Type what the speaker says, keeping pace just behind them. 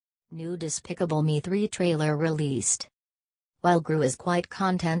New Despicable Me 3 trailer released. While Gru is quite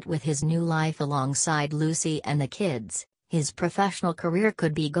content with his new life alongside Lucy and the kids, his professional career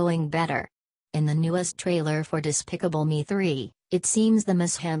could be going better. In the newest trailer for Despicable Me 3, it seems the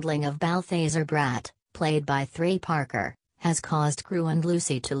mishandling of Balthazar Bratt, played by Trey Parker, has caused Gru and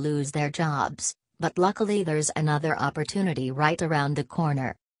Lucy to lose their jobs, but luckily there's another opportunity right around the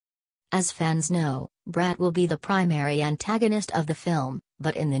corner. As fans know, Bratt will be the primary antagonist of the film,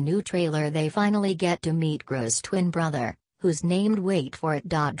 but in the new trailer they finally get to meet Gru's twin brother, who's named wait for it.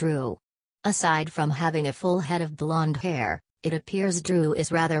 Drew. Aside from having a full head of blonde hair, it appears Drew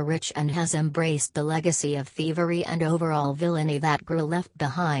is rather rich and has embraced the legacy of thievery and overall villainy that Gru left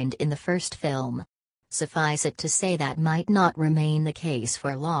behind in the first film. Suffice it to say that might not remain the case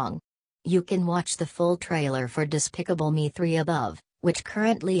for long. You can watch the full trailer for Despicable Me 3 above, which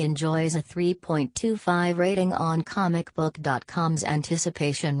currently enjoys a 3.25 rating on comicbook.com's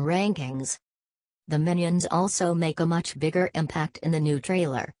anticipation rankings. The Minions also make a much bigger impact in the new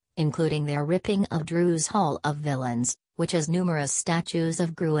trailer, including their ripping of Drew's Hall of Villains, which has numerous statues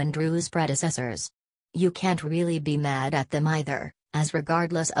of Gru and Drew's predecessors. You can't really be mad at them either, as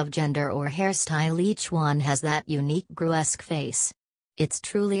regardless of gender or hairstyle each one has that unique Gru-esque face. It's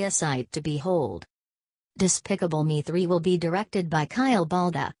truly a sight to behold. Despicable Me 3 will be directed by Kyle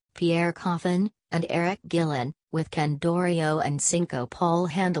Balda, Pierre Coffin, and Eric Gillen, with Ken Dorio and Cinco Paul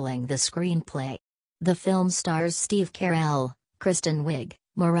handling the screenplay. The film stars Steve Carell, Kristen Wiig,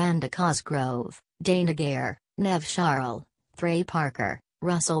 Miranda Cosgrove, Dana Gare, Nev Charles, Trey Parker,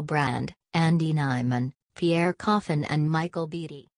 Russell Brand, Andy Nyman, Pierre Coffin and Michael Beatty.